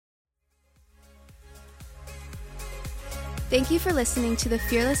Thank you for listening to the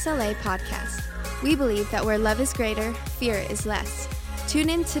Fearless LA podcast. We believe that where love is greater, fear is less. Tune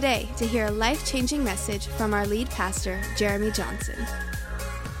in today to hear a life-changing message from our lead pastor, Jeremy Johnson.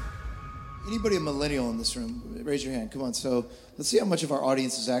 Anybody a millennial in this room? Raise your hand. Come on. So let's see how much of our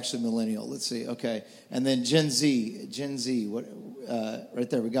audience is actually millennial. Let's see. Okay. And then Gen Z. What? Right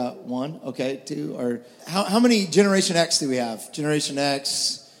there. We got one. Okay. Two. Or how many Generation X do we have? Generation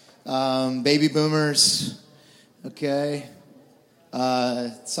X, baby boomers. Okay.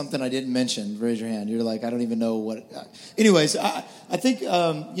 Something I didn't mention. Raise your hand. You're like, I don't even know what. Anyways, I think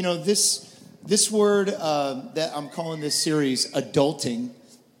this word that I'm calling this series adulting.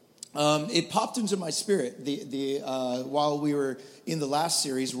 It popped into my spirit while we were in the last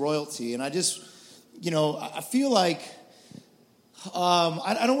series, royalty, and I just, I feel like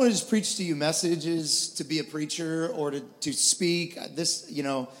I don't want to just preach to you messages to be a preacher or to speak.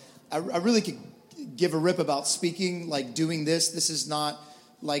 I really could give a rip about speaking, like doing this. This is not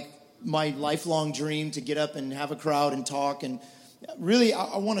like my lifelong dream to get up and have a crowd and talk. And really,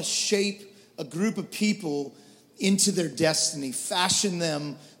 I want to shape a group of people into their destiny, fashion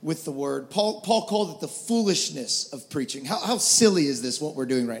them with the word. Paul called it the foolishness of preaching. How silly is this, what we're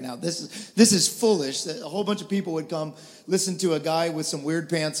doing right now? This is foolish. A whole bunch of people would come listen to a guy with some weird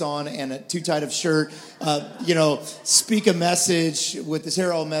pants on and a too tight of shirt, speak a message with his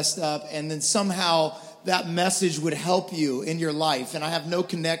hair all messed up, and then somehow that message would help you in your life. And I have no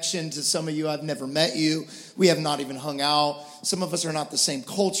connection to some of you. I've never met you. We have not even hung out. Some of us are not the same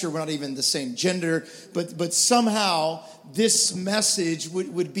culture. We're not even the same gender. But somehow this message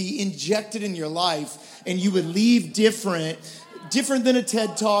would be injected in your life, and you would leave different than a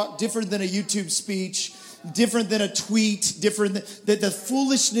TED Talk, different than a YouTube speech, different than a tweet, different than the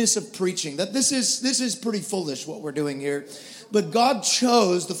foolishness of preaching. That this is pretty foolish what we're doing here. But God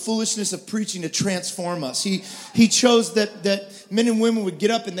chose the foolishness of preaching to transform us. He chose that men and women would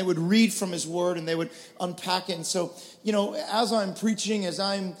get up and they would read from His Word and they would unpack it. And so, as I'm preaching, as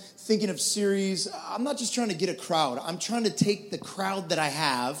I'm thinking of series, I'm not just trying to get a crowd. I'm trying to take the crowd that I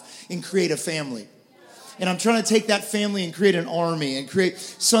have and create a family. And I'm trying to take that family and create an army and create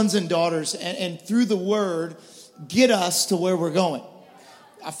sons and daughters and through the Word, get us to where we're going.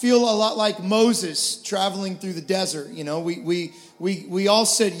 I feel a lot like Moses traveling through the desert. We all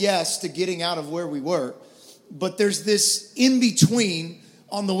said yes to getting out of where we were. But there's this in-between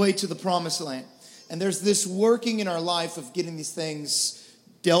on the way to the promised land. And there's this working in our life of getting these things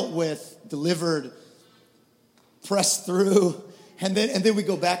dealt with, delivered, pressed through. And then we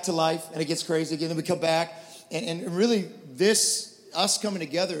go back to life and it gets crazy again. And we come back. And really us coming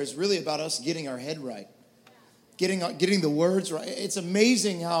together is really about us getting our head right. Getting the words right. It's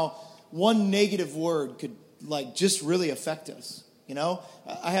amazing how one negative word could just really affect us.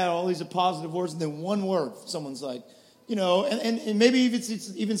 I had all these positive words and then one word, someone's like, and maybe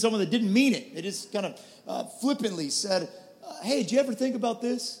it's even someone that didn't mean it. They just kind of flippantly said, hey, did you ever think about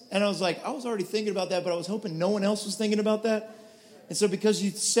this? And I was like, I was already thinking about that, but I was hoping no one else was thinking about that. And so because you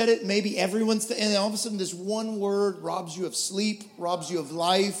said it, maybe everyone's, and all of a sudden this one word robs you of sleep, robs you of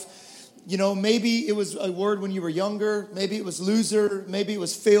life. Maybe it was a word when you were younger. Maybe it was loser. Maybe it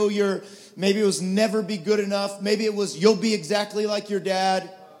was failure. Maybe it was never be good enough. Maybe it was you'll be exactly like your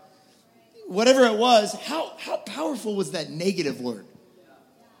dad. Whatever it was, how powerful was that negative word?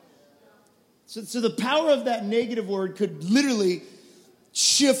 So the power of that negative word could literally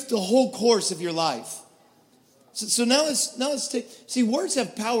shift the whole course of your life. So now let's take, see, words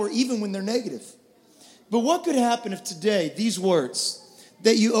have power even when they're negative. But what could happen if today these words,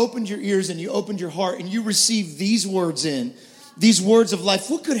 that you opened your ears and you opened your heart and you received these words these words of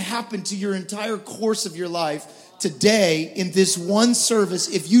life, what could happen to your entire course of your life today in this one service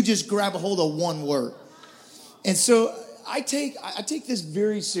if you just grab a hold of one word? And so I take this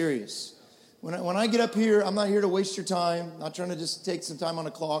very serious. When I get up here, I'm not here to waste your time. I'm not trying to just take some time on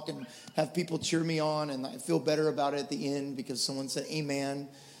a clock and have people cheer me on and I feel better about it at the end because someone said amen.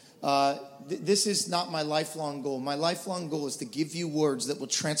 This is not my lifelong goal. My lifelong goal is to give you words that will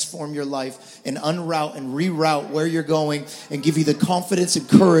transform your life and unroute and reroute where you're going and give you the confidence and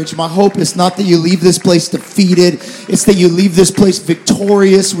courage. My hope is not that you leave this place defeated. It's that you leave this place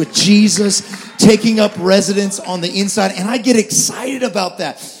victorious with Jesus taking up residence on the inside. And I get excited about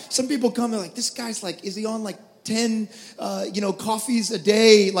that. Some people come and like, this guy's like, is he on like 10, coffees a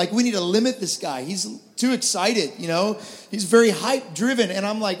day? Like, we need to limit this guy. He's too excited, He's very hype driven. And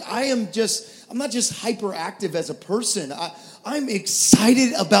I'm like, I'm not just hyperactive as a person. I'm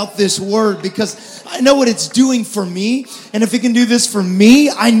excited about this word because I know what it's doing for me. And if it can do this for me,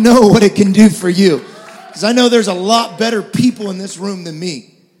 I know what it can do for you. Because I know there's a lot better people in this room than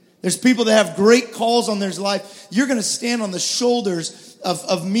me. There's people that have great calls on their life. You're going to stand on the shoulders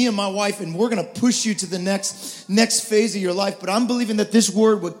of me and my wife, and we're going to push you to the next phase of your life. But I'm believing that this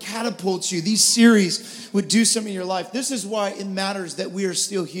word would catapult you. These series would do something in your life. This is why it matters that we are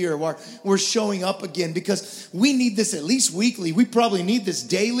still here, why we're showing up again, because we need this at least weekly. We probably need this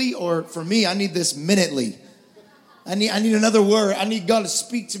daily, or for me, I need this minutely. I need another word. I need God to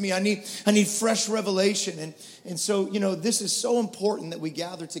speak to me. I need fresh revelation. And so, this is so important that we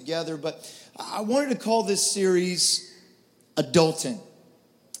gather together. But I wanted to call this series Adulting.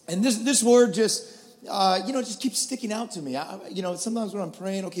 And this word just keeps sticking out to me. Sometimes when I'm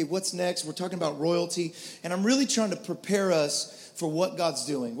praying, okay, what's next? We're talking about royalty. And I'm really trying to prepare us for what God's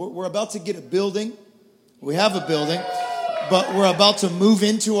doing. We're about to get a building. We have a building. But we're about to move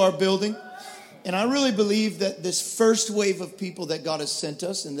into our building. And I really believe that this first wave of people that God has sent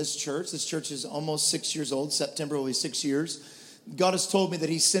us in this church is almost 6 years old. September will be 6 years. God has told me that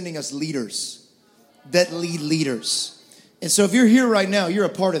he's sending us leaders that lead leaders. And so if you're here right now, you're a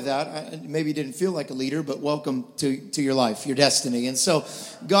part of that. Maybe you didn't feel like a leader, but welcome to your life, your destiny. And so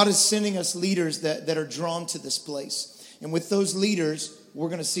God is sending us leaders that are drawn to this place. And with those leaders, we're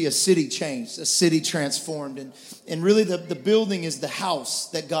going to see a city changed, a city transformed. And really the building is the house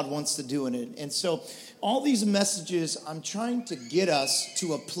that God wants to do in it. And so all these messages, I'm trying to get us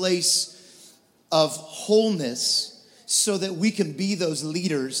to a place of wholeness so that we can be those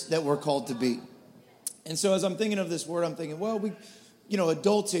leaders that we're called to be. And so as I'm thinking of this word, I'm thinking, well,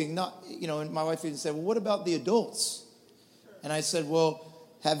 adulting, and my wife even said, well, what about the adults? And I said, well,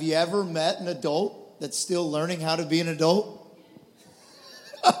 have you ever met an adult that's still learning how to be an adult?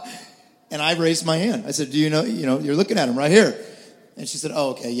 And I raised my hand. I said, do you know, you're looking at him right here. And she said,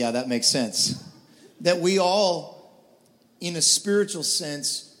 oh, okay, yeah, that makes sense. That we all, in a spiritual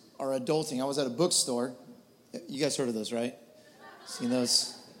sense, are adulting. I was at a bookstore. You guys heard of those, right? Seen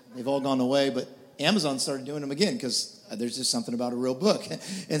those? They've all gone away, but Amazon started doing them again because there's just something about a real book.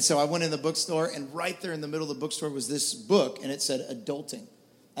 And so I went in the bookstore, and right there in the middle of the bookstore was this book, and it said adulting.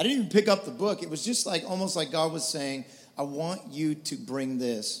 I didn't even pick up the book. It was just almost like God was saying, I want you to bring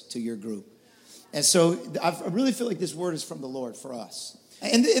this to your group. And so I really feel like this word is from the Lord for us.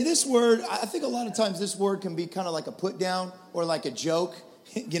 And this word, I think a lot of times this word can be kind of like a put down or like a joke.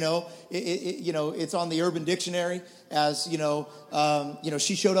 It's on the Urban Dictionary as,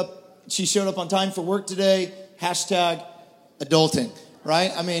 she showed up on time for work today, hashtag adulting,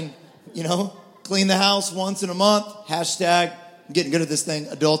 right? I mean, clean the house once in a month, hashtag getting good at this thing,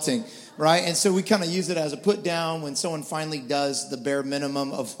 adulting. Right? And so we kind of use it as a put down when someone finally does the bare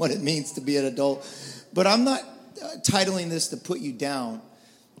minimum of what it means to be an adult. But I'm not titling this to put you down.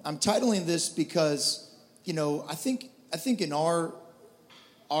 I'm titling this because, I think in our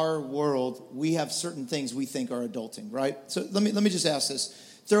world, we have certain things we think are adulting, right? So let me just ask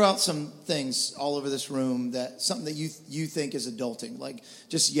this. Throw out some things all over this room something that you think is adulting. Like,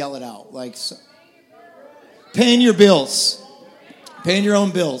 just yell it out. Like, paying your bills. Paying your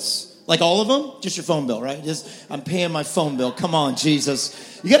own bills. Like all of them? Just your phone bill, right? I'm paying my phone bill. Come on,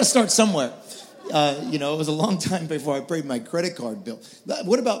 Jesus. You got to start somewhere. It was a long time before I paid my credit card bill.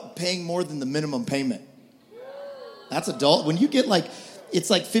 What about paying more than the minimum payment? That's adult. When you get it's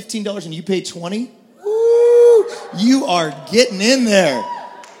like $15 and you pay $20, woo, you are getting in there.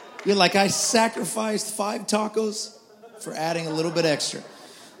 You're like, I sacrificed 5 tacos for adding a little bit extra.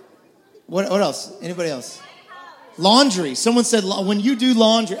 What else? Anybody else? Laundry. Someone said when you do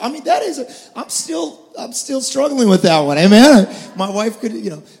laundry. I mean, I'm still struggling with that one. Amen. My wife could,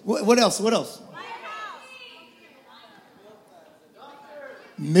 what else?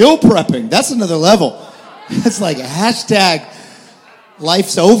 Meal prepping. That's another level. That's like a hashtag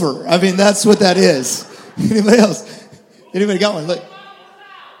life's over. I mean, that's what that is. Anybody else? Anybody got one? Look.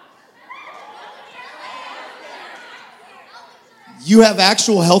 You have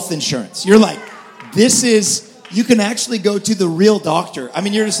actual health insurance. You're like, you can actually go to the real doctor. I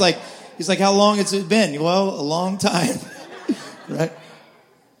mean, you're just like, he's like, how long has it been? Well, a long time, right?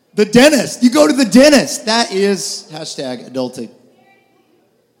 The dentist. You go to the dentist. That is hashtag adulting.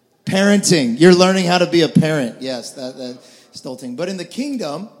 Parenting. You're learning how to be a parent. Yes, that's adulting. But in the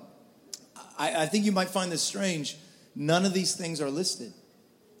kingdom, I think you might find this strange. None of these things are listed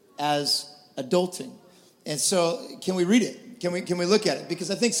as adulting. And so can we read it? Can we look at it?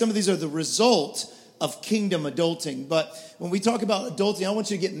 Because I think some of these are the result of kingdom adulting. But when we talk about adulting, I want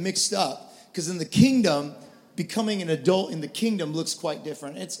you to get mixed up. Because in the kingdom, becoming an adult in the kingdom looks quite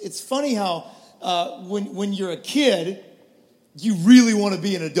different. It's funny how when you're a kid, you really want to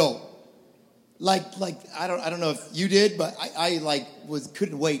be an adult. Like I don't know if you did, but I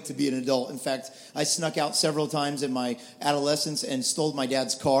couldn't wait to be an adult. In fact, I snuck out several times in my adolescence and stole my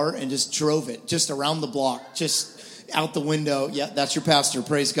dad's car and just drove it just around the block, just out the window. Yeah, that's your pastor.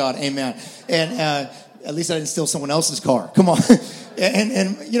 Praise God. Amen. And at least I didn't steal someone else's car. Come on.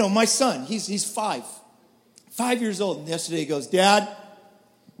 and you know, my son, he's 5 years old. And yesterday he goes, Dad,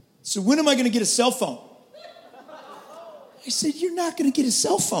 so when am I going to get a cell phone? I said, you're not going to get a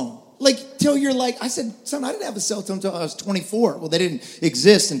cell phone. Like, till you're like, I said, son, I didn't have a cell phone until I was 24. Well, they didn't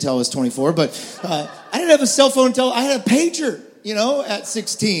exist until I was 24, but I didn't have a cell phone until I had a pager, you know, at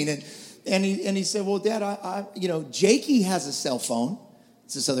 16. And he said, well, Dad, I you know, Jakey has a cell phone.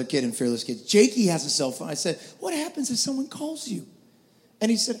 It's this other kid in Fearless Kids. Jakey has a cell phone. I said, what happens if someone calls you? And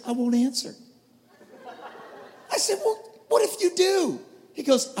he said, I won't answer. I said, well, what if you do? He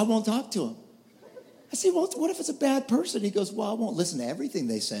goes, I won't talk to him. I said, well, what if it's a bad person? He goes, well, I won't listen to everything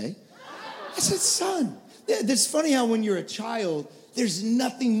they say. I said, son, it's funny how when you're a child, there's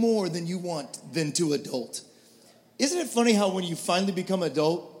nothing more than you want than to adult. Isn't it funny how when you finally become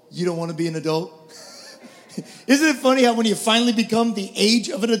adult, you don't want to be an adult? Isn't it funny how when you finally become the age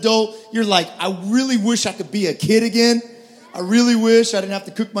of an adult, you're like, I really wish I could be a kid again. I really wish I didn't have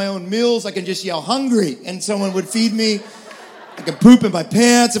to cook my own meals. I can just yell hungry and someone would feed me. I can poop in my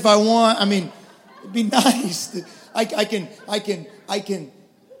pants if I want. I mean, it'd be nice. I can.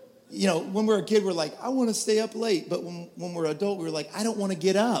 You know, when we're a kid, we're like, I want to stay up late. But when we're adult, we're like, I don't want to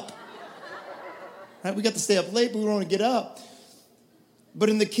get up. Right? We got to stay up late, but we don't want to get up. But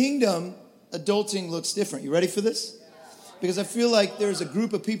in the kingdom, adulting looks different. You ready for this? Because I feel like there's a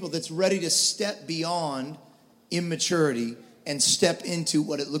group of people that's ready to step beyond immaturity and step into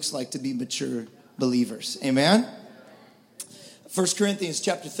what it looks like to be mature believers. Amen? 1 Corinthians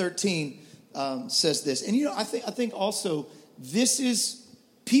chapter 13 says this. And, you know, I think also this is...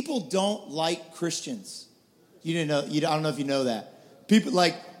 People don't like Christians. You didn't know. I don't know if you know that. People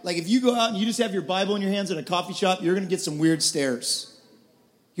like if you go out and you just have your Bible in your hands in a coffee shop, you're going to get some weird stares.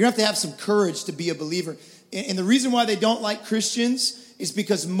 You have to have some courage to be a believer. And the reason why they don't like Christians is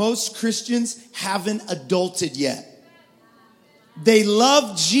because most Christians haven't adulted yet. They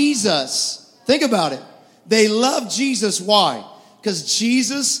love Jesus. Think about it. They love Jesus. Why? Because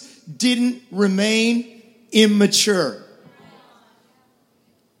Jesus didn't remain immature.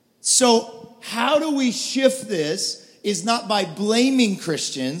 So how do we shift this is not by blaming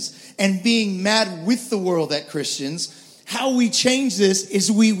Christians and being mad with the world at Christians. How we change this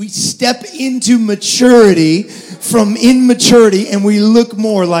is we step into maturity from immaturity and we look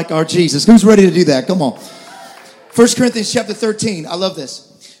more like our Jesus. Who's ready to do that? Come on. 1 Corinthians chapter 13. I love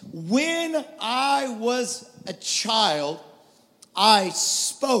this. When I was a child, I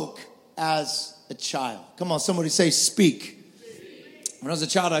spoke as a child. Come on, somebody say speak. When I was a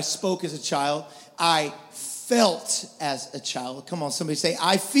child, I spoke as a child. I felt as a child. Come on, somebody say,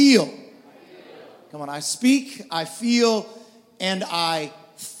 I feel. Come on, I speak, I feel, and I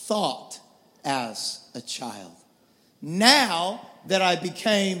thought as a child. Now that I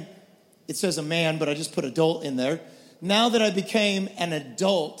became, it says a man, but I just put adult in there. Now that I became an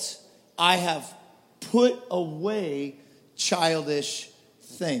adult, I have put away childish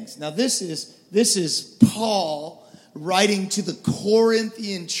things. Now this is Paul writing to the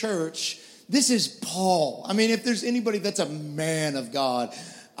Corinthian church. This is Paul. I mean, if there's anybody that's a man of God,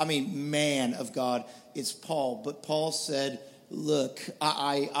 it's Paul. But Paul said, look,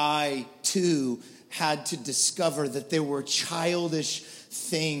 I too had to discover that there were childish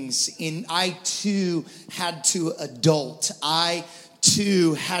things I too had to adult. I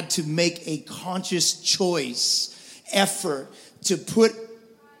too had to make a conscious choice, effort to put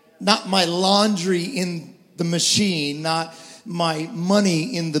not my laundry in the machine, not my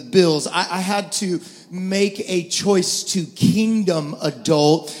money in the bills. I had to make a choice to kingdom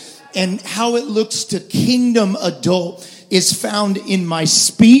adult. And how it looks to kingdom adult is found in my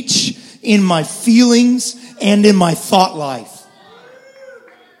speech, in my feelings, and in my thought life.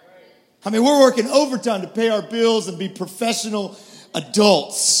 I mean, we're working overtime to pay our bills and be professional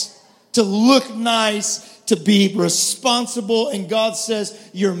adults, to look nice, to be responsible, and God says,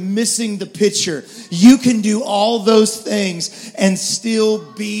 you're missing the picture. You can do all those things and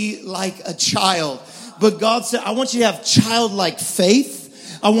still be like a child. But God said, I want you to have childlike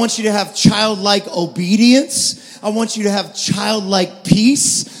faith. I want you to have childlike obedience. I want you to have childlike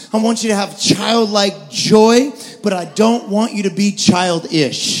peace. I want you to have childlike joy, but I don't want you to be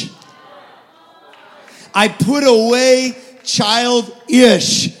childish. I put away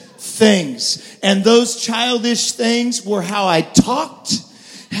childish things. And those childish things were how I talked,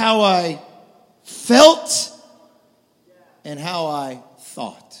 how I felt, and how I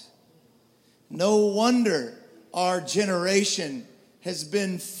thought. No wonder our generation has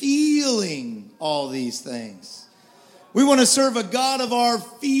been feeling all these things. We want to serve a God of our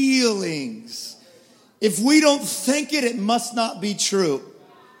feelings. If we don't think it, it must not be true.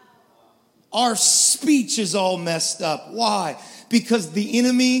 Our speech is all messed up. Why? Because the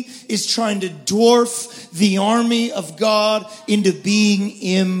enemy is trying to dwarf the army of God into being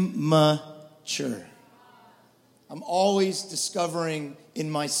immature. I'm always discovering in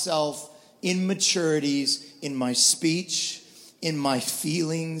myself immaturities in my speech, in my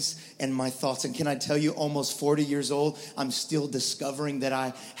feelings, and my thoughts. And can I tell you, almost 40 years old, I'm still discovering that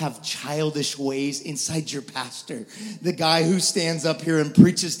I have childish ways inside your pastor. The guy who stands up here and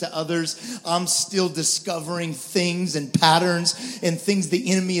preaches to others, I'm still discovering things and patterns and things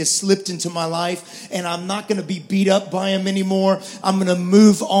the enemy has slipped into my life. And I'm not going to be beat up by him anymore. I'm going to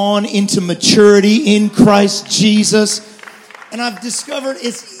move on into maturity in Christ Jesus. And I've discovered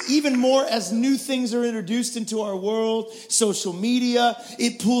it's even more as new things are introduced into our world, social media,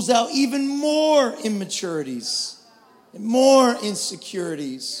 it pulls out even more immaturities, and more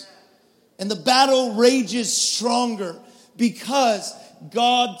insecurities. And the battle rages stronger because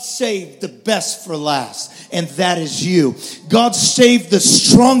God saved the best for last, and that is you. God saved the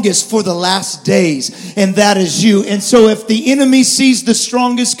strongest for the last days, and that is you. And so if the enemy sees the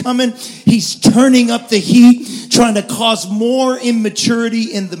strongest coming, he's turning up the heat, trying to cause more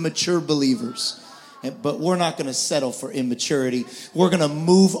immaturity in the mature believers. But we're not going to settle for immaturity. We're going to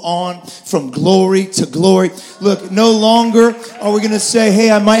move on from glory to glory. Look, no longer are we going to say, hey,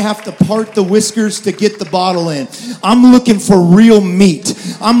 I might have to part the whiskers to get the bottle in. I'm looking for real meat.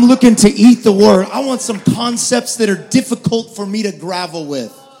 I'm looking to eat the word. I want some concepts that are difficult for me to gravel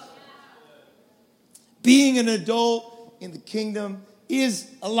with. Being an adult in the kingdom is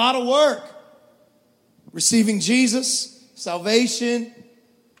a lot of work. Receiving Jesus, salvation,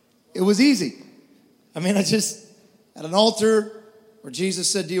 it was easy. I mean, I just at an altar where Jesus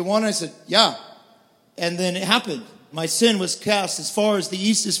said, do you want it? I said, yeah. And then it happened. My sin was cast as far as the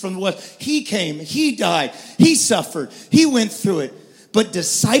east is from the west. He came, he died, he suffered, he went through it. But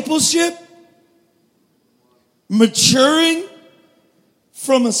discipleship, maturing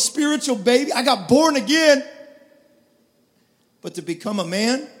from a spiritual baby, I got born again. But to become a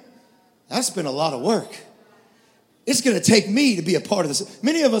man, that's been a lot of work. It's going to take me to be a part of this.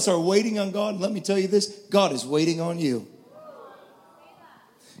 Many of us are waiting on God. Let me tell you this. God is waiting on you.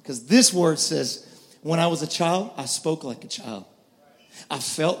 Because this word says, when I was a child, I spoke like a child. I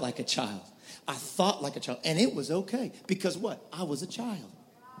felt like a child. I thought like a child. And it was okay. Because what? I was a child.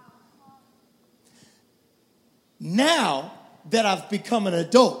 Now that I've become an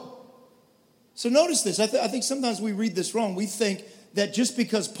adult. So notice this. I think sometimes we read this wrong. We think that just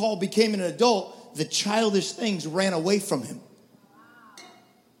because Paul became an adult, the childish things ran away from him.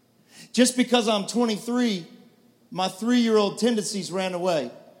 Just because I'm 23, my 3-year-old tendencies ran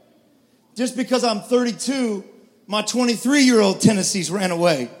away. Just because I'm 32, my 23-year-old tendencies ran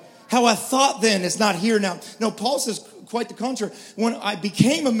away. How I thought then is not here now. No, Paul says quite the contrary. When I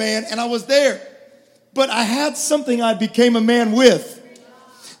became a man, and I was there, but I had something I became a man with.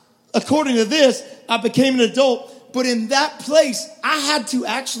 According to this, I became an adult. But in that place, I had to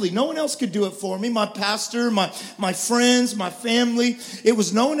actually, no one else could do it for me. My pastor, my friends, my family. It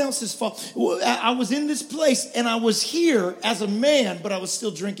was no one else's fault. I was in this place and I was here as a man, but I was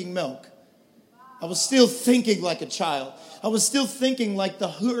still drinking milk. I was still thinking like a child. I was still thinking like the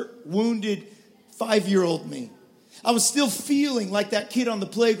hurt, wounded 5-year-old me. I was still feeling like that kid on the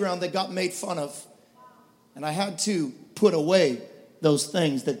playground that got made fun of. And I had to put away those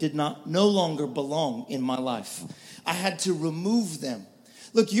things that did no longer belong in my life. I had to remove them.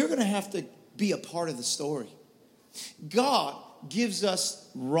 Look, you're going to have to be a part of the story. God gives us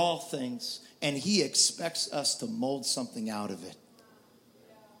raw things, and he expects us to mold something out of it.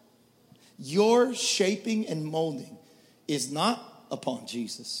 Your shaping and molding is not upon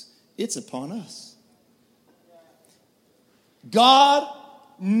Jesus. It's upon us. God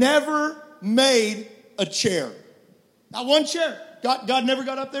never made a chair. Not one chair. God never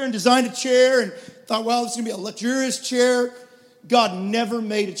got up there and designed a chair and thought, well, it's going to be a luxurious chair. God never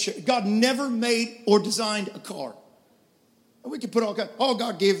made a chair. God never made or designed a car. And we could put all kinds, oh,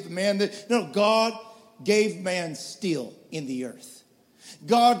 God gave the man that. No, God gave man steel in the earth.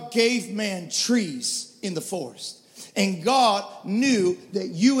 God gave man trees in the forest. And God knew that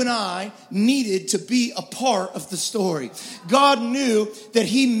you and I needed to be a part of the story. God knew that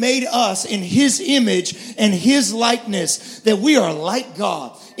he made us in his image and his likeness, that we are like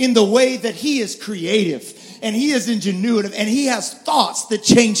God in the way that he is creative and he is ingenuitive and he has thoughts that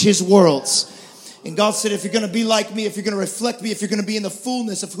change his worlds. And God said, if you're going to be like me, if you're going to reflect me, if you're going to be in the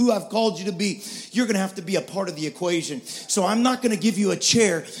fullness of who I've called you to be, you're going to have to be a part of the equation. So I'm not going to give you a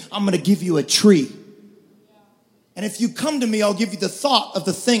chair. I'm going to give you a tree. And if you come to me, I'll give you the thought of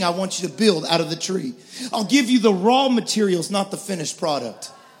the thing I want you to build out of the tree. I'll give you the raw materials, not the finished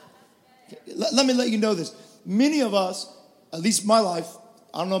product. Let me let you know this. Many of us, at least my life,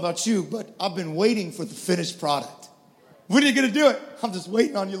 I don't know about you, but I've been waiting for the finished product. When are you going to do it? I'm just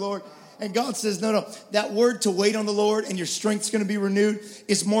waiting on you, Lord. And God says, no. That word to wait on the Lord and your strength's going to be renewed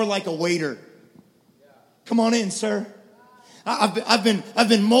is more like a waiter. Come on in, sir. I've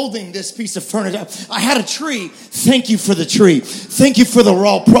been molding this piece of furniture. I had a tree. Thank you for the tree. Thank you for the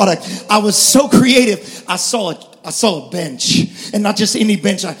raw product. I was so creative. I saw a bench, and not just any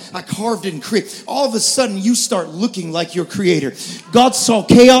bench. I carved it and created. All of a sudden, you start looking like your creator. God saw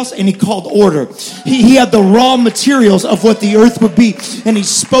chaos, and he called order. He had the raw materials of what the earth would be, and he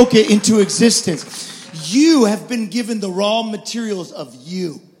spoke it into existence. You have been given the raw materials of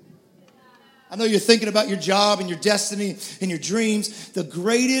you. I know you're thinking about your job and your destiny and your dreams. The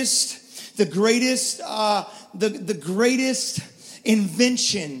greatest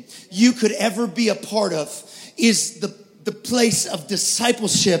invention you could ever be a part of is the place of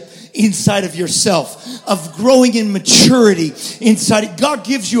discipleship inside of yourself, of growing in maturity inside. God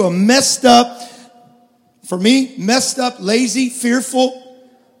gives you a messed up, lazy, fearful,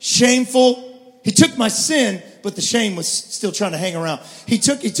 shameful. He took my sin, but the shame was still trying to hang around. He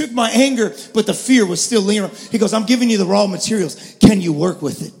took my anger, but the fear was still lingering around. He goes, I'm giving you the raw materials. Can you work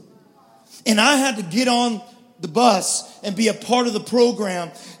with it? And I had to get on the bus and be a part of the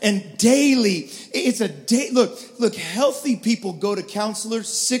program. And daily, look, healthy people go to counselors,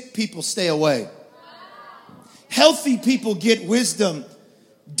 sick people stay away. Healthy people get wisdom,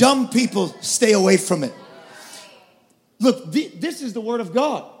 dumb people stay away from it. Look, this is the word of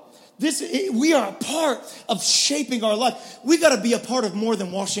God. We are a part of shaping our life. We got to be a part of more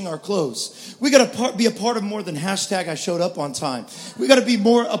than washing our clothes. We got to be a part of more than hashtag I showed up on time. We got to be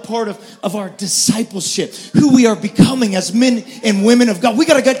more a part of our discipleship, who we are becoming as men and women of God. We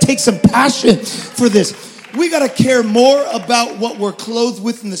got to take some passion for this. We got to care more about what we're clothed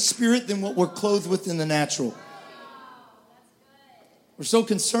with in the spirit than what we're clothed with in the natural. We're so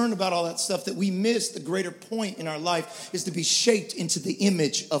concerned about all that stuff that we miss the greater point in our life is to be shaped into the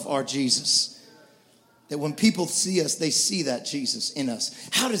image of our Jesus. That when people see us, they see that Jesus in us.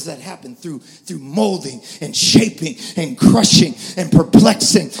 How does that happen? Through molding and shaping and crushing and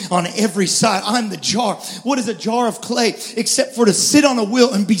perplexing on every side. I'm the jar. What is a jar of clay except for to sit on a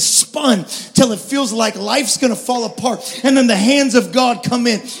wheel and be spun till it feels like life's going to fall apart. And then the hands of God come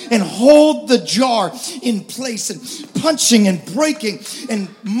in and hold the jar in place and punching and breaking and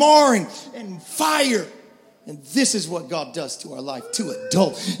marring and fire. And this is what God does to our life, to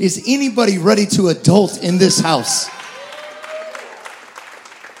adult. Is anybody ready to adult in this house?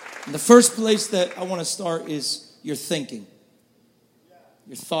 And the first place that I want to start is your thinking,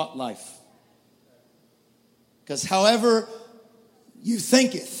 your thought life. Because however you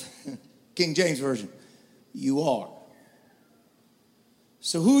thinketh, King James Version, you are.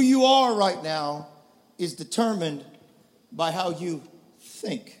 So who you are right now is determined by how you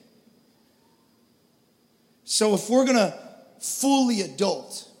think. So if we're going to fully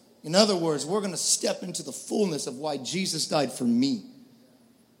adult, in other words, we're going to step into the fullness of why Jesus died for me,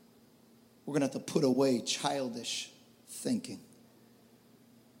 we're going to have to put away childish thinking.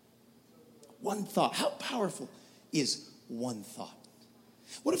 One thought. How powerful is one thought?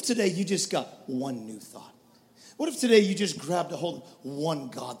 What if today you just got one new thought? What if today you just grabbed a hold of one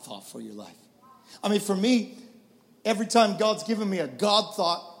God thought for your life? I mean, for me, every time God's given me a God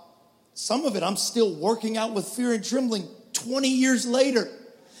thought, some of it I'm still working out with fear and trembling 20 years later.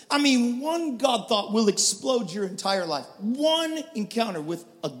 I mean, one God thought will explode your entire life. One encounter with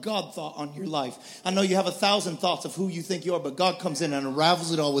a God thought on your life. I know you have 1,000 thoughts of who you think you are, but God comes in and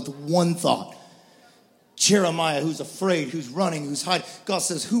unravels it all with one thought. Jeremiah, who's afraid, who's running, who's hiding. God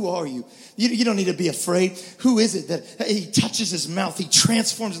says, who are you? You don't need to be afraid. Who is it that he touches his mouth? He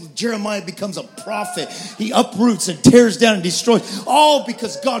transforms. Jeremiah becomes a prophet. He uproots and tears down and destroys. All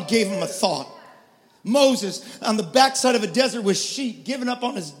because God gave him a thought. Moses, on the backside of a desert with sheep, given up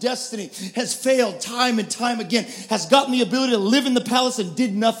on his destiny, has failed time and time again, has gotten the ability to live in the palace and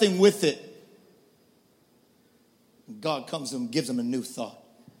did nothing with it. God comes and gives him a new thought.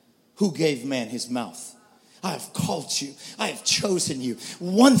 Who gave man his mouth? I have called you. I have chosen you.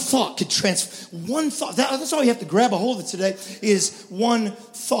 One thought could transform. One thought. That's all you have to grab a hold of today is one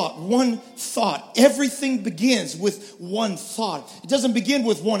thought. One thought. Everything begins with one thought. It doesn't begin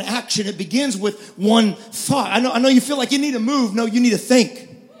with one action. It begins with one thought. I know you feel like you need to move. No, you need to think.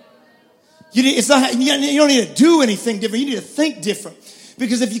 You don't need to do anything different. You need to think different.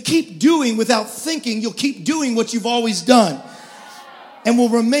 Because if you keep doing without thinking, you'll keep doing what you've always done. And will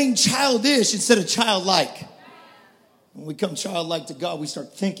remain childish instead of childlike. When we come childlike to God, we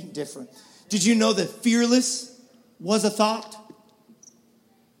start thinking different. Did you know that fearless was a thought?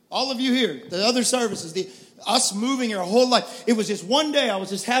 All of you here, the other services, us moving your whole life. It was just one day, I was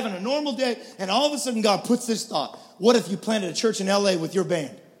just having a normal day, and all of a sudden God puts this thought. What if you planted a church in LA with your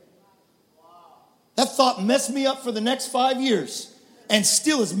band? That thought messed me up for the next 5 years and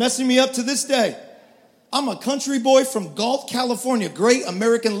still is messing me up to this day. I'm a country boy from Galt, California, great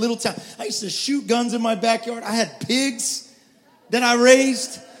American little town. I used to shoot guns in my backyard. I had pigs that I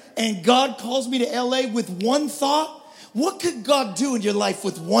raised, and God calls me to LA with one thought. What could God do in your life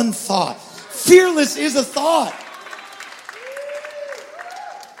with one thought? Fearless is a thought.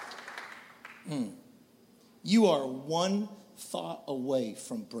 You are one thought away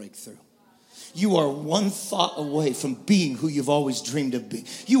from breakthrough. You are one thought away from being who you've always dreamed of being.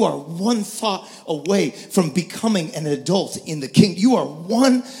 You are one thought away from becoming an adult in the kingdom. You are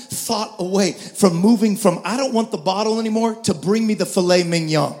one thought away from moving from, I don't want the bottle anymore, to bring me the filet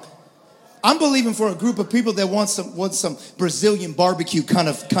mignon. I'm believing for a group of people that want some Brazilian barbecue kind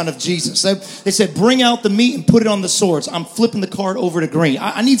of Jesus. They said, bring out the meat and put it on the swords. I'm flipping the card over to green.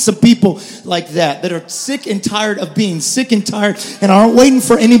 I need some people like that are sick and tired of being sick and tired and aren't waiting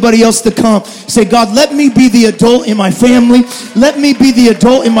for anybody else to come. Say, God, let me be the adult in my family. Let me be the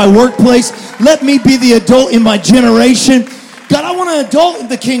adult in my workplace. Let me be the adult in my generation. God, I want an adult in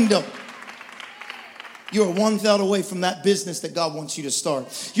the kingdom. You're one thought away from that business that God wants you to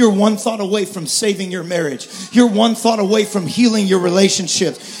start. You're one thought away from saving your marriage. You're one thought away from healing your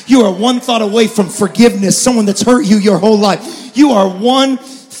relationships. You are one thought away from forgiveness, someone that's hurt you your whole life. You are one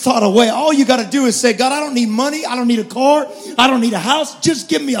thought away. All you got to do is say, God, I don't need money. I don't need a car. I don't need a house. Just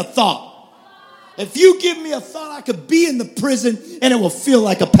give me a thought. If you give me a thought, I could be in the prison and it will feel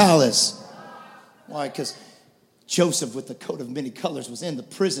like a palace. Why? Because Joseph, with the coat of many colors, was in the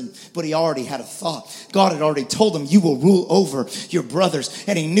prison, but he already had a thought. God had already told him, you will rule over your brothers.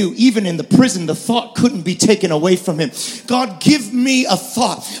 And he knew even in the prison, the thought couldn't be taken away from him. God, give me a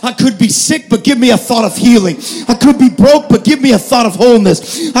thought. I could be sick, but give me a thought of healing. I could be broke, but give me a thought of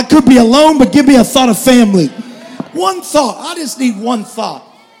wholeness. I could be alone, but give me a thought of family. One thought. I just need one thought.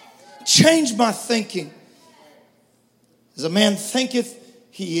 Change my thinking. As a man thinketh,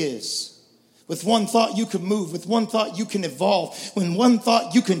 he is. With one thought, you can move. With one thought, you can evolve. With one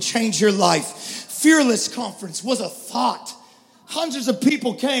thought, you can change your life. Fearless Conference was a thought. Hundreds of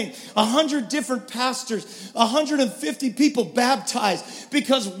people came. 100 different pastors. 150 people baptized.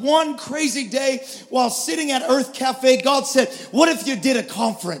 Because one crazy day, while sitting at Earth Cafe, God said, what if you did a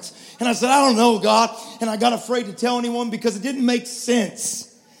conference? And I said, I don't know, God. And I got afraid to tell anyone because it didn't make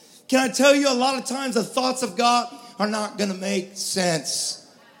sense. Can I tell you, a lot of times the thoughts of God are not going to make sense.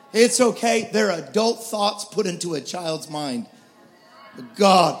 It's okay. They're adult thoughts put into a child's mind. But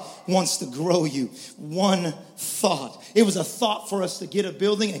God wants to grow you. One thought. It was a thought for us to get a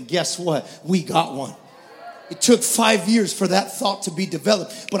building, and guess what? We got one. It took 5 years for that thought to be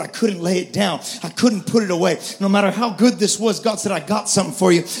developed, but I couldn't lay it down. I couldn't put it away. No matter how good this was, God said, I got something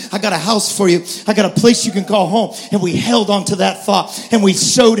for you. I got a house for you. I got a place you can call home. And we held on to that thought, and we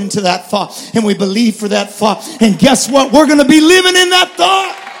sowed into that thought, and we believed for that thought. And guess what? We're going to be living in that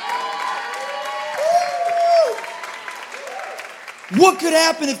thought. What could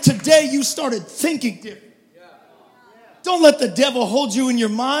happen if today you started thinking different? Don't let the devil hold you in your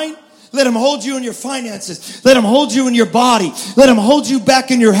mind. Let him hold you in your finances. Let him hold you in your body. Let him hold you back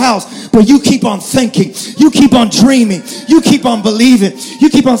in your house. But you keep on thinking. You keep on dreaming. You keep on believing. You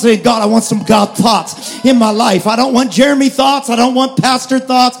keep on saying, God, I want some God thoughts in my life. I don't want Jeremy thoughts. I don't want pastor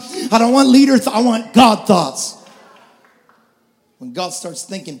thoughts. I don't want leader thoughts. I want God thoughts. When God starts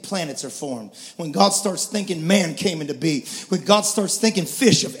thinking, planets are formed. When God starts thinking, man came into being. When God starts thinking,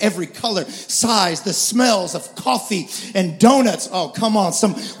 fish of every color, size, the smells of coffee and donuts. Oh, come on.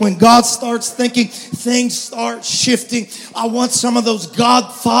 When God starts thinking, things start shifting. I want some of those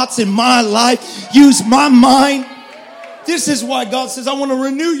God thoughts in my life. Use my mind. This is why God says, I want to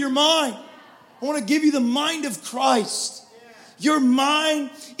renew your mind. I want to give you the mind of Christ. Your mind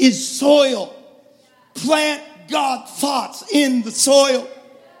is soil. Plant God thoughts in the soil.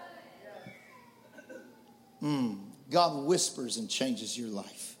 God whispers and changes your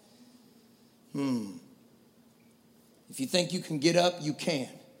life. If you think you can get up, you can.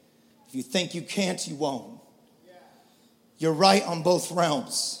 If you think you can't, you won't. You're right on both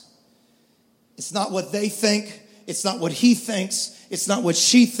realms. It's not what they think It's not what he thinks. It's not what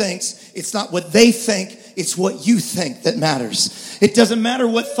she thinks. It's not what they think. It's what you think that matters. It doesn't matter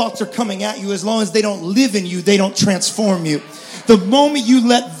what thoughts are coming at you. As long as they don't live in you, they don't transform you. The moment you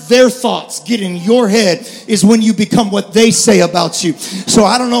let their thoughts get in your head is when you become what they say about you. So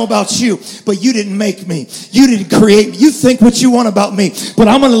I don't know about you, but you didn't make me. You didn't create me. You think what you want about me, but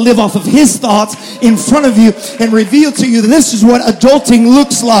I'm going to live off of his thoughts in front of you and reveal to you that this is what adulting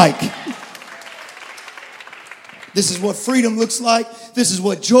looks like. This is what freedom looks like. This is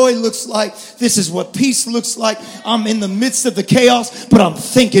what joy looks like. This is what peace looks like. I'm in the midst of the chaos, but I'm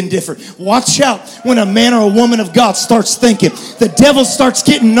thinking different. Watch out when a man or a woman of God starts thinking. The devil starts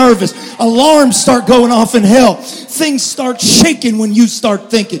getting nervous. Alarms start going off in hell. Things start shaking when you start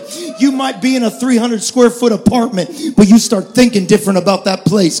thinking. You might be in a 300 square foot apartment, but you start thinking different about that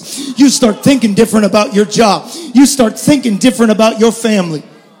place. You start thinking different about your job. You start thinking different about your family.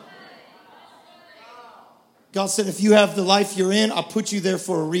 God said, if you have the life you're in, I put you there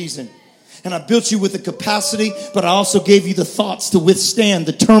for a reason. And I built you with the capacity, but I also gave you the thoughts to withstand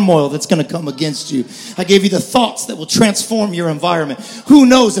the turmoil that's going to come against you. I gave you the thoughts that will transform your environment. Who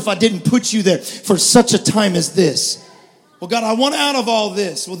knows if I didn't put you there for such a time as this? Well, God, I want out of all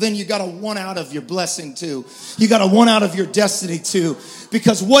this. Well, then you got to want out of your blessing too. You got to want out of your destiny too.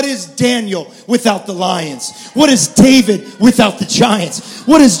 Because what is Daniel without the lions? What is David without the giants?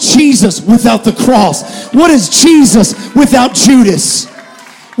 What is Jesus without the cross? What is Jesus without Judas?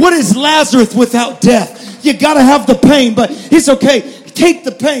 What is Lazarus without death? You got to have the pain, but it's okay. Take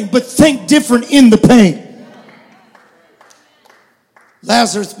the pain, but think different in the pain.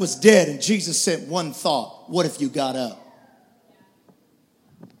 Lazarus was dead, and Jesus said one thought. What if you got up?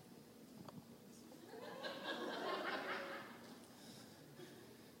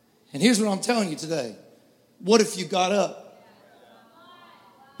 And here's what I'm telling you today. What if you got up?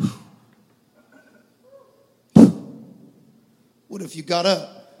 What if you got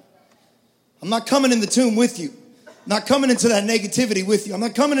up? I'm not coming in the tomb with you. I'm not coming into that negativity with you. I'm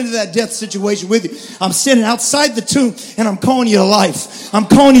not coming into that death situation with you. I'm standing outside the tomb and I'm calling you to life. I'm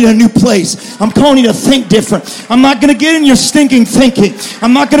calling you to a new place. I'm calling you to think different. I'm not going to get in your stinking thinking.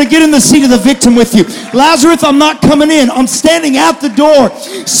 I'm not going to get in the seat of the victim with you. Lazarus, I'm not coming in. I'm standing at the door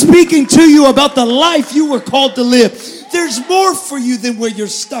speaking to you about the life you were called to live. There's more for you than where you're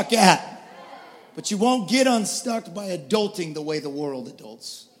stuck at. But you won't get unstuck by adulting the way the world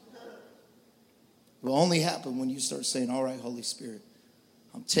adults. It will only happen when you start saying, all right, Holy Spirit,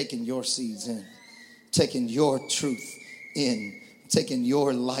 I'm taking your seeds in, taking your truth in, taking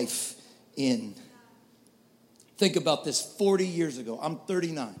your life in. Think about this 40 years ago. I'm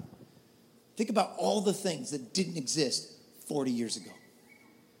 39. Think about all the things that didn't exist 40 years ago.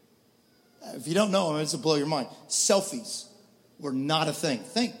 If you don't know, this will blow your mind. Selfies were not a thing.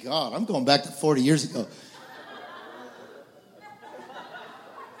 Thank God. I'm going back to 40 years ago.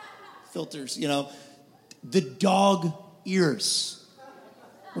 Filters, you know. The dog ears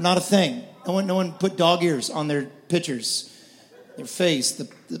were not a thing. No one put dog ears on their pictures. Their face,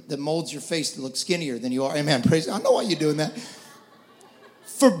 that molds your face to look skinnier than you are. Amen. Praise God. I know why you're doing that.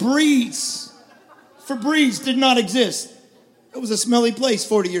 Febreze did not exist. It was a smelly place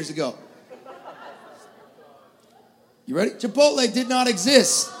 40 years ago. You ready? Chipotle did not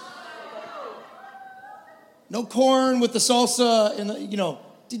exist. No corn with the salsa and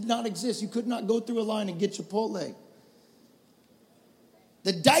did not exist. You could not go through a line and get Chipotle.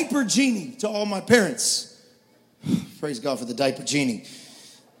 The diaper genie to all my parents. Praise God for the diaper genie.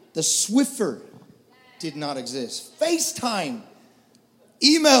 The Swiffer did not exist. FaceTime,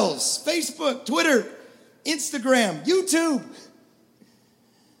 emails, Facebook, Twitter, Instagram, YouTube.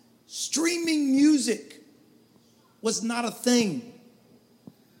 Streaming music was not a thing.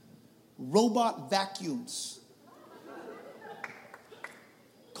 Robot vacuums.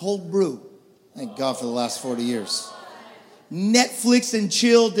 Cold brew. Thank God for the last 40 years. Netflix and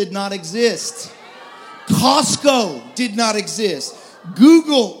chill did not exist. Costco did not exist.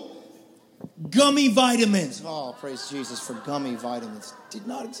 Google, gummy vitamins. Oh, praise Jesus for gummy vitamins. Did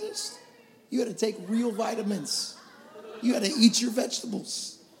not exist. You had to take real vitamins. You had to eat your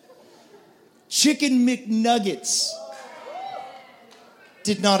vegetables. Chicken McNuggets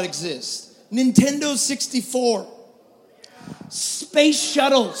did not exist. Nintendo 64. Space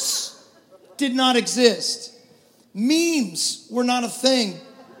shuttles did not exist. Memes were not a thing.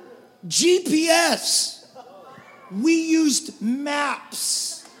 GPS. We used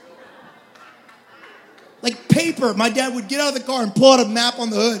maps. Like paper. My dad would get out of the car and pull out a map on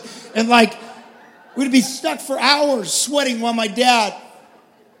the hood. And we'd be stuck for hours sweating while my dad.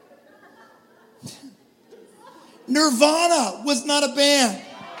 Nirvana was not a band.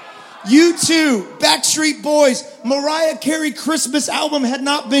 U2, Backstreet Boys, Mariah Carey Christmas album had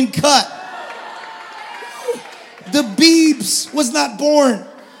not been cut. The Biebs was not born.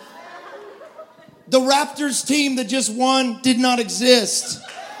 The Raptors team that just won did not exist.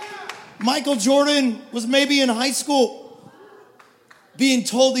 Michael Jordan was maybe in high school being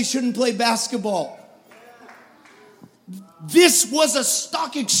told he shouldn't play basketball. This was a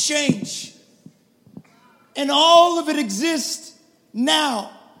stock exchange. And all of it exists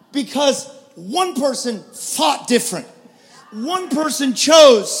now because one person thought different. One person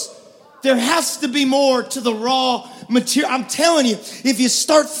chose. There has to be more to the raw material. I'm telling you, if you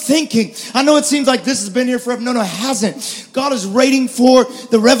start thinking, I know it seems like this has been here forever. No, it hasn't. God is waiting for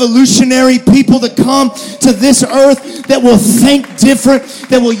the revolutionary people to come to this earth that will think different,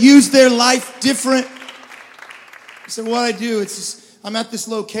 that will use their life different. So what I do, it's just, I'm at this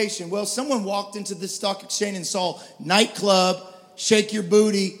location. Well, someone walked into this stock exchange and saw nightclub, shake your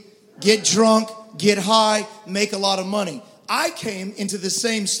booty, get drunk, get high, make a lot of money. I came into the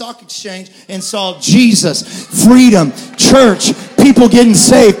same stock exchange and saw Jesus, freedom, church, people getting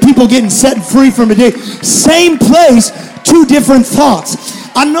saved, people getting set free from addiction. Same place, two different thoughts.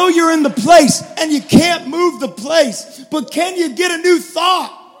 I know you're in the place and you can't move the place, but can you get a new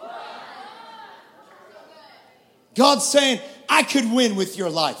thought? God's saying, I could win with your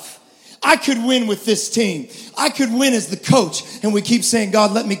life. I could win with this team. I could win as the coach. And we keep saying,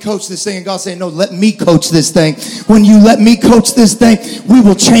 God, let me coach this thing. And God's saying, no, let me coach this thing. When you let me coach this thing, we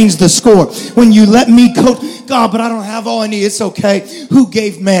will change the score. When you let me coach, God, but I don't have all I need. It's okay. Who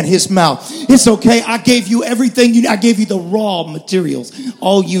gave man his mouth? It's okay. I gave you everything you need. I gave you the raw materials.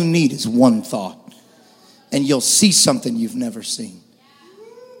 All you need is one thought. And you'll see something you've never seen.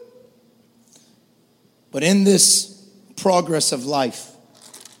 But in this progress of life,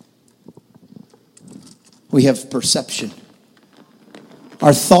 we have perception.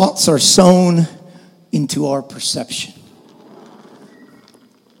 Our thoughts are sown into our perception.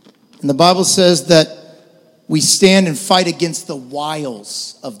 And the Bible says that we stand and fight against the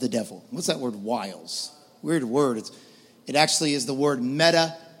wiles of the devil. What's that word, wiles? Weird word. It actually is the word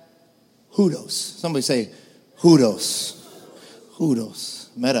meta hudos. Somebody say hudos.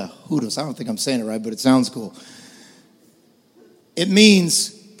 Hudos. Meta hudos. I don't think I'm saying it right, but it sounds cool. It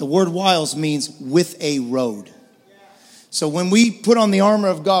means... The word wiles means with a road. So when we put on the armor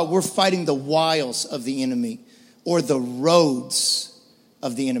of God, we're fighting the wiles of the enemy or the roads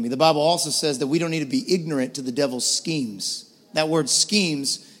of the enemy. The Bible also says that we don't need to be ignorant to the devil's schemes. That word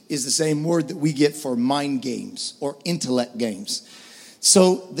schemes is the same word that we get for mind games or intellect games.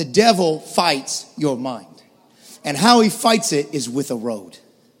 So the devil fights your mind. And how he fights it is with a road.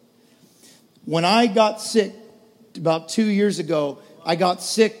 When I got sick about 2 years ago, I got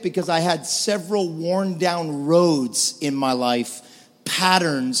sick because I had several worn down roads in my life,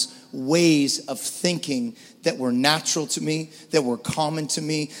 patterns, ways of thinking that were natural to me, that were common to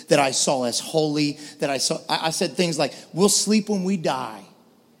me, that I saw as holy, that I said things like, we'll sleep when we die.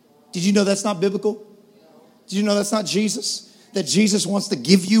 Did you know that's not biblical? Did you know that's not Jesus? That Jesus wants to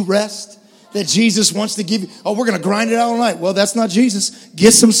give you rest? That Jesus wants to give you, we're going to grind it out all night. Well, that's not Jesus.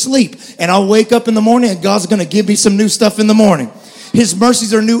 Get some sleep. And I'll wake up in the morning and God's going to give me some new stuff in the morning. His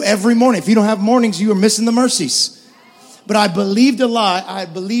mercies are new every morning. If you don't have mornings, you are missing the mercies. But I believed a lie. I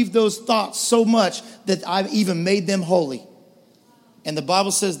believed those thoughts so much that I've even made them holy. And the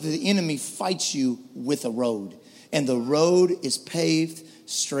Bible says that the enemy fights you with a road. And the road is paved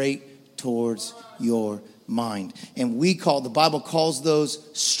straight towards your mind. And the Bible calls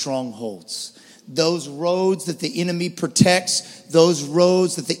those strongholds. Those roads that the enemy protects, those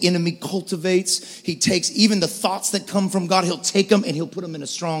roads that the enemy cultivates. He takes even the thoughts that come from God, he'll take them and he'll put them in a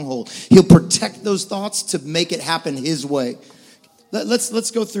stronghold. He'll protect those thoughts to make it happen his way.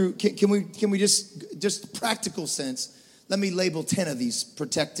 Let's go through, can we just practical sense, let me label 10 of these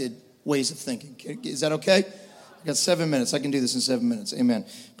protected ways of thinking. Is that okay? I got 7 minutes. I can do this in 7 minutes. Amen.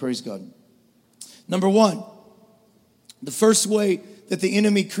 Praise God. Number one, the first way that the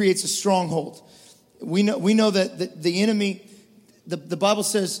enemy creates a stronghold. We know that the enemy, the Bible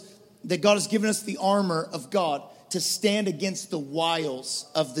says that God has given us the armor of God to stand against the wiles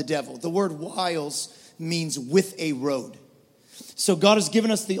of the devil. The word wiles means with a road. So God has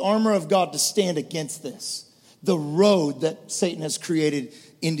given us the armor of God to stand against this. The road that Satan has created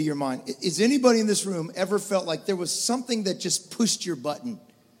into your mind. Is anybody in this room ever felt like there was something that just pushed your button?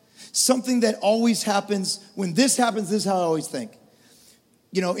 Something that always happens. When this happens, this is how I always think.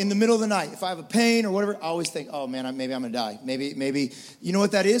 You know, in the middle of the night, if I have a pain or whatever, I always think, oh man, maybe I'm going to die. Maybe, you know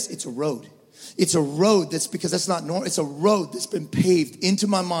what that is? It's a road. It's a road because that's not normal. It's a road that's been paved into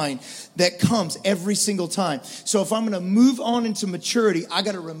my mind that comes every single time. So if I'm going to move on into maturity, I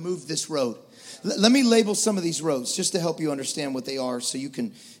got to remove this road. Let me label some of these roads just to help you understand what they are, so you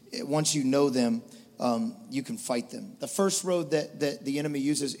can, once you know them, you can fight them. The first road that the enemy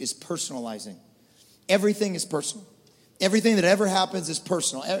uses is personalizing. Everything is personal. Everything that ever happens is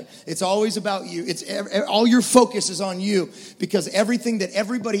personal. It's always about you. All your focus is on you, because everything that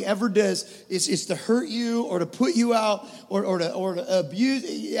everybody ever does is to hurt you or to put you out or to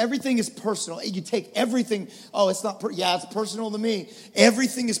abuse. Everything is personal. You take everything. Oh, it's not. It's personal to me.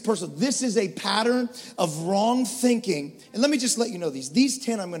 Everything is personal. This is a pattern of wrong thinking. And let me just let you know these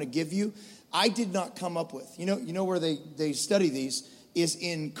 10 I'm going to give you, I did not come up with. You know where they study these is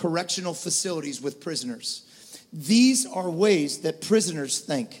in correctional facilities with prisoners. These are ways that prisoners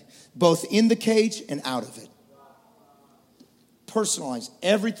think, both in the cage and out of it. Personalized.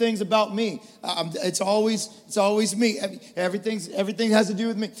 Everything's about me. It's always me. Everything has to do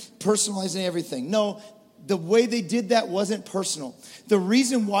with me. Personalizing everything. No, the way they did that wasn't personal. The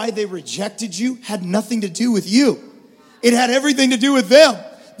reason why they rejected you had nothing to do with you. It had everything to do with them.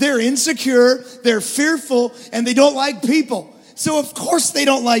 They're insecure, they're fearful, and they don't like people. So of course they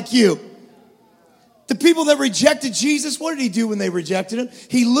don't like you. The people that rejected Jesus, what did he do when they rejected him?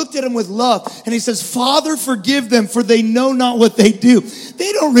 He looked at them with love and he says, Father, forgive them, for they know not what they do.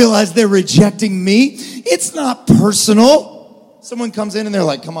 They don't realize they're rejecting me. It's not personal. Someone comes in and they're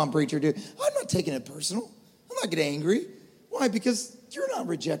like, come on, preacher, dude. I'm not taking it personal. I'm not getting angry. Why? Because you're not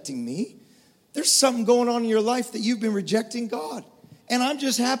rejecting me. There's something going on in your life that you've been rejecting God. And I'm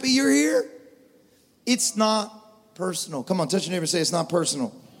just happy you're here. It's not personal. Come on, touch your neighbor and say it's not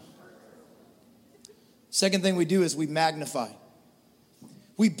personal. Second thing we do is we magnify.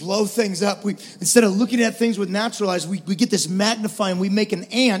 We blow things up. Instead of looking at things with natural eyes, we get this magnifying. We make an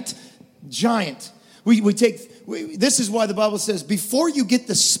ant giant. This is why the Bible says, before you get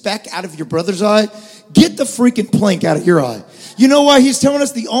the speck out of your brother's eye, get the freaking plank out of your eye. You know why he's telling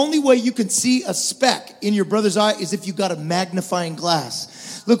us the only way you can see a speck in your brother's eye is if you got a magnifying glass.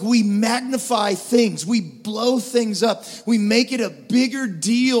 Look, we magnify things. We blow things up. We make it a bigger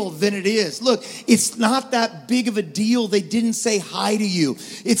deal than it is. Look, it's not that big of a deal they didn't say hi to you.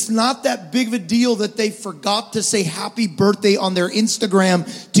 It's not that big of a deal that they forgot to say happy birthday on their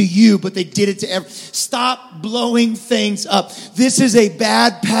Instagram to you, but they did it to everyone. Stop blowing things up. This is a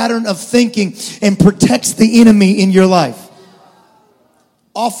bad pattern of thinking and protects the enemy in your life.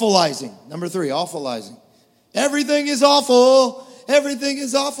 Awfulizing. Number 3, awfulizing. Everything is awful. Everything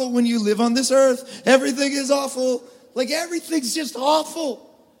is awful when you live on this earth. Everything is awful. Like, everything's just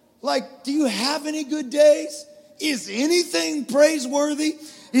awful. Like, do you have any good days? Is anything praiseworthy?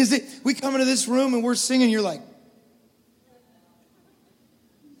 We come into this room and we're singing, you're like,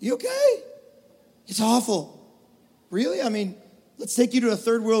 you okay? It's awful. Really? I mean, let's take you to a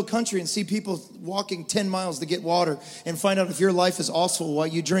third world country and see people walking 10 miles to get water and find out if your life is awful while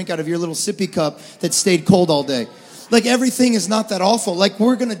you drink out of your little sippy cup that stayed cold all day. Like, everything is not that awful. Like,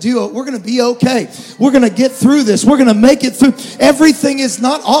 we're going to be okay. We're going to get through this. We're going to make it through. Everything is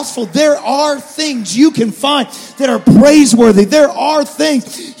not awful. There are things you can find that are praiseworthy. There are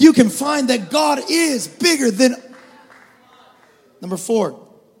things you can find that God is bigger than. Number 4,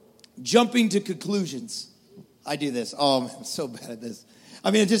 jumping to conclusions. I do this. Oh, man, I'm so bad at this.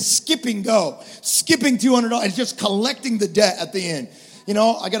 I mean, just skipping $200 and just collecting the debt at the end. You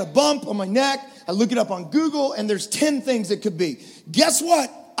know, I got a bump on my neck. I look it up on Google, and there's 10 things it could be. Guess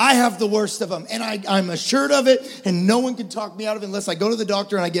what? I have the worst of them, and I'm assured of it, and no one can talk me out of it unless I go to the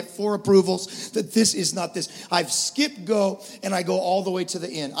doctor and I get 4 approvals that this is not this. I've skipped go, and I go all the way to the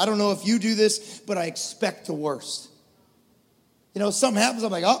end. I don't know if you do this, but I expect the worst. You know, something happens,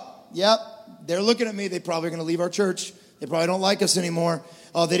 I'm like, oh, yep, they're looking at me. They probably are going to leave our church. They probably don't like us anymore.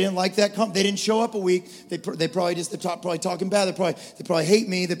 Oh, they didn't like that. They didn't show up a week. They're probably talking bad. They probably hate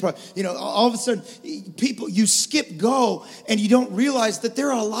me. All of a sudden, people, you skip go, and you don't realize that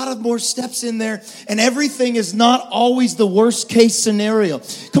there are a lot of more steps in there, and everything is not always the worst case scenario.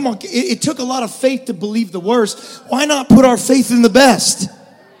 Come on, it took a lot of faith to believe the worst. Why not put our faith in the best?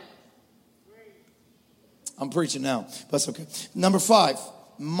 I'm preaching now, but that's okay. Number 5,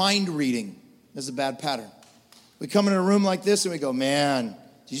 mind reading. This is a bad pattern. We come in a room like this and we go, man,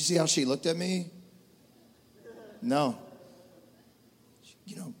 did you see how she looked at me? No.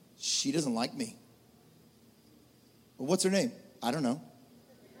 You know, she doesn't like me. Well, what's her name? I don't know.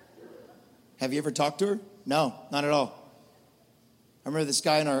 Have you ever talked to her? No, not at all. I remember this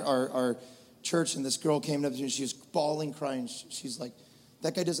guy in our church, and this girl came up to me, and she was bawling, crying. She's like,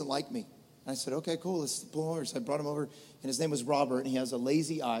 that guy doesn't like me. And I said, okay, cool, let's pull him over. So I brought him over, and his name was Robert, and he has a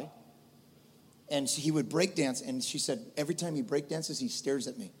lazy eye. And he would break dance. And she said, every time he break dances, he stares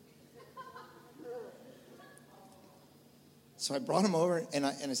at me. So I brought him over, and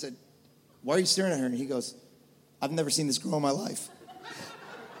I said, why are you staring at her? And he goes, I've never seen this girl in my life.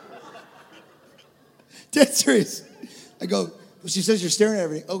 Dead serious. I go, well, she says you're staring at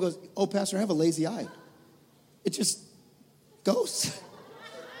everything. Oh, goes, oh, Pastor, I have a lazy eye. It just goes.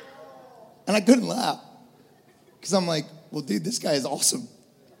 And I couldn't laugh. Because I'm like, well, dude, this guy is awesome.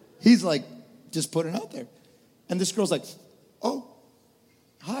 He's like, just putting it out there. And this girl's like, oh,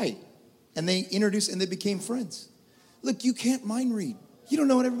 hi. And they introduced, and they became friends. Look, you can't mind read. You don't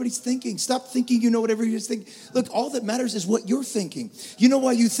know what everybody's thinking. Stop thinking you know what everybody's thinking. Look, all that matters is what you're thinking. You know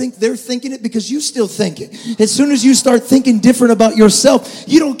why you think they're thinking it? Because you still think it. As soon as you start thinking different about yourself,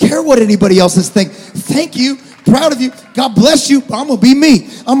 you don't care what anybody else is thinking. Thank you. Proud of you. God bless you. I'm going to be me.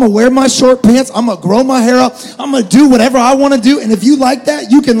 I'm going to wear my short pants. I'm going to grow my hair up. I'm going to do whatever I want to do. And if you like that,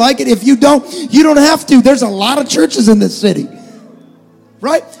 you can like it. If you don't, you don't have to. There's a lot of churches in this city.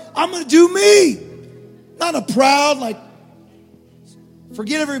 Right? I'm going to do me. Not a proud, like,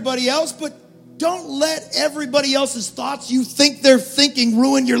 forget everybody else, but don't let everybody else's thoughts you think they're thinking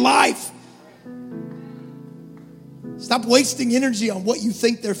ruin your life. Stop wasting energy on what you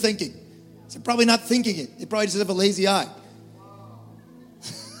think they're thinking. They're probably not thinking it. They probably just have a lazy eye.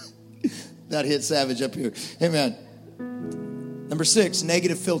 That hit savage up here. Amen. Number 6,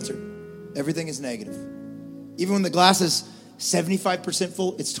 negative filter. Everything is negative. Even when the glass is 75%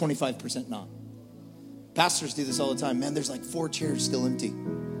 full, it's 25% not. Pastors do this all the time. Man, there's like 4 chairs still empty.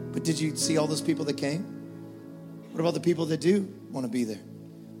 But did you see all those people that came? What about the people that do want to be there?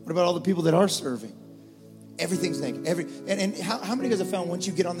 What about all the people that are serving? Everything's negative. And how many of you guys have found once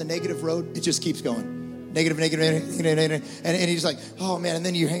you get on the negative road, it just keeps going? Negative. And you're just like, oh man, and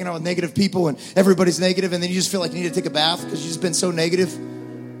then you're hanging out with negative people and everybody's negative, and then you just feel like you need to take a bath because you've just been so negative.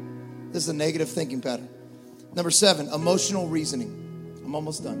 This is a negative thinking pattern. Number 7, emotional reasoning. I'm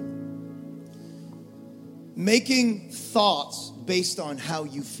almost done. Making thoughts based on how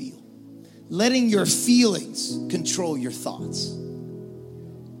you feel. Letting your feelings control your thoughts.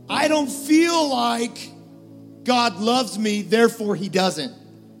 I don't feel like God loves me, therefore he doesn't.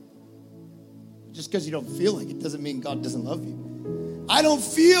 Just because you don't feel like it doesn't mean God doesn't love you. I don't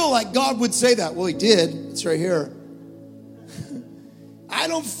feel like God would say that. Well, he did. It's right here. I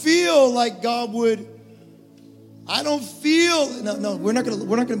don't feel like God would. I don't feel. No, we're not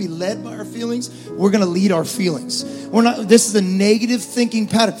gonna be led by our feelings. We're gonna lead our feelings. This is a negative thinking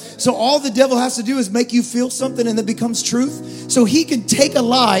pattern. So all the devil has to do is make you feel something, and that becomes truth. So he can take a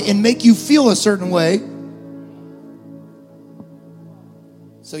lie and make you feel a certain way.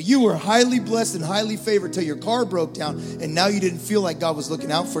 So you were highly blessed and highly favored till your car broke down, and now you didn't feel like God was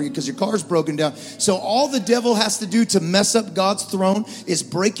looking out for you because your car's broken down. So all the devil has to do to mess up God's throne is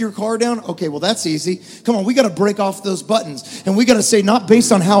break your car down. Okay, well, that's easy. Come on, we got to break off those buttons, and we got to say, not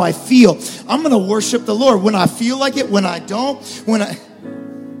based on how I feel. I'm going to worship the Lord when I feel like it, when I don't,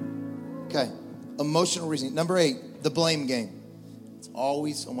 Okay, emotional reasoning. Number 8, the blame game. It's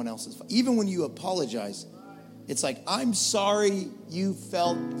always someone else's fault. Even when you apologize, it's like, I'm sorry you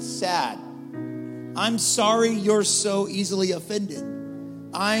felt sad. I'm sorry you're so easily offended.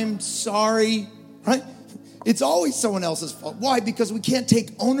 I'm sorry, right? It's always someone else's fault. Why? Because we can't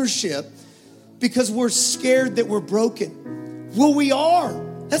take ownership because we're scared that we're broken. Well, we are.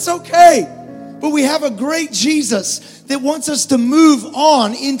 That's okay. But we have a great Jesus that wants us to move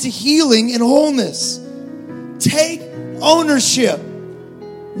on into healing and wholeness. Take ownership.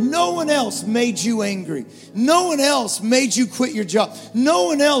 No one else made you angry. No one else made you quit your job. No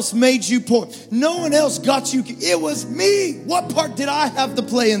one else made you poor. No one else got you. It was me. What part did I have to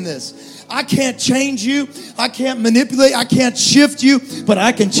play in this? I can't change you. I can't manipulate. I can't shift you, but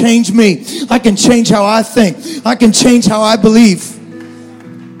I can change me. I can change how I think. I can change how I believe.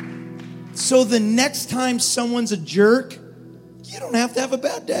 So the next time someone's a jerk, you don't have to have a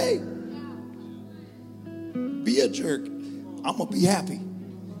bad day. Be a jerk. I'm going to be happy.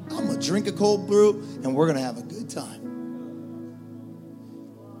 I'm going to drink a cold brew, and we're going to have a good time.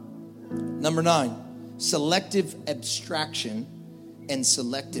 Number 9, selective abstraction and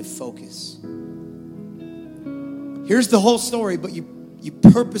selective focus. Here's the whole story, but you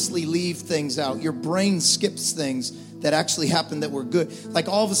purposely leave things out. Your brain skips things that actually happened that were good. Like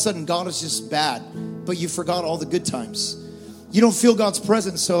all of a sudden, God is just bad, but you forgot all the good times. You don't feel God's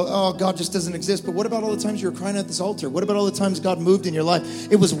presence, so, God just doesn't exist. But what about all the times you were crying at this altar? What about all the times God moved in your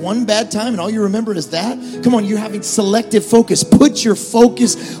life? It was one bad time, and all you remember is that? Come on, you're having selective focus. Put your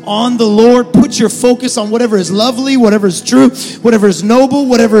focus on the Lord. Put your focus on whatever is lovely, whatever is true, whatever is noble,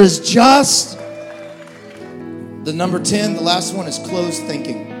 whatever is just. The number 10, the last one, is closed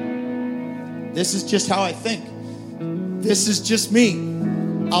thinking. This is just how I think. This is just me.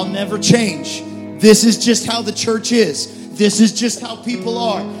 I'll never change. This is just how the church is. This is just how people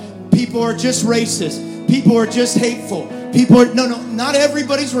are. People are just racist. People are just hateful. Not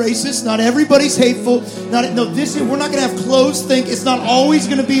everybody's racist. Not everybody's hateful. We're not going to have closed think. It's not always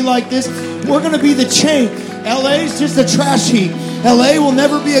going to be like this. We're going to be the change. LA is just a trash heap. LA will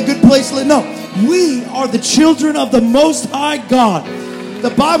never be a good place to live. No, we are the children of the Most High God. The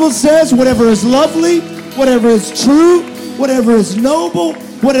Bible says whatever is lovely, whatever is true, whatever is noble,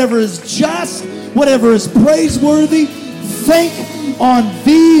 whatever is just, whatever is praiseworthy, think on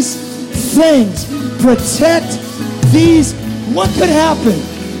these things. Protect these. What could happen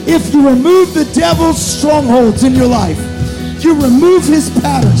if you remove the devil's strongholds in your life? You remove his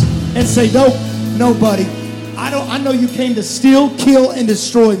patterns and say, no, buddy. I know you came to steal, kill, and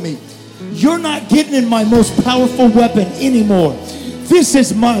destroy me. You're not getting in my most powerful weapon anymore. This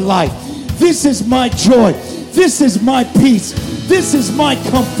is my life. This is my joy. This is my peace. This is my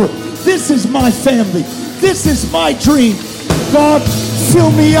comfort. This is my family. This is my dream. God,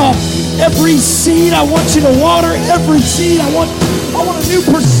 fill me up. Every seed I want you to water. Every seed I want a new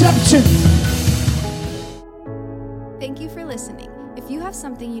perception. Thank you for listening. If you have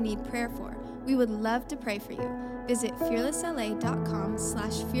something you need prayer for, we would love to pray for you. Visit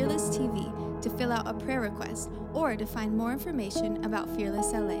fearlessla.com/fearlesstv to fill out a prayer request or to find more information about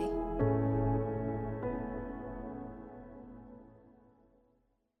Fearless LA.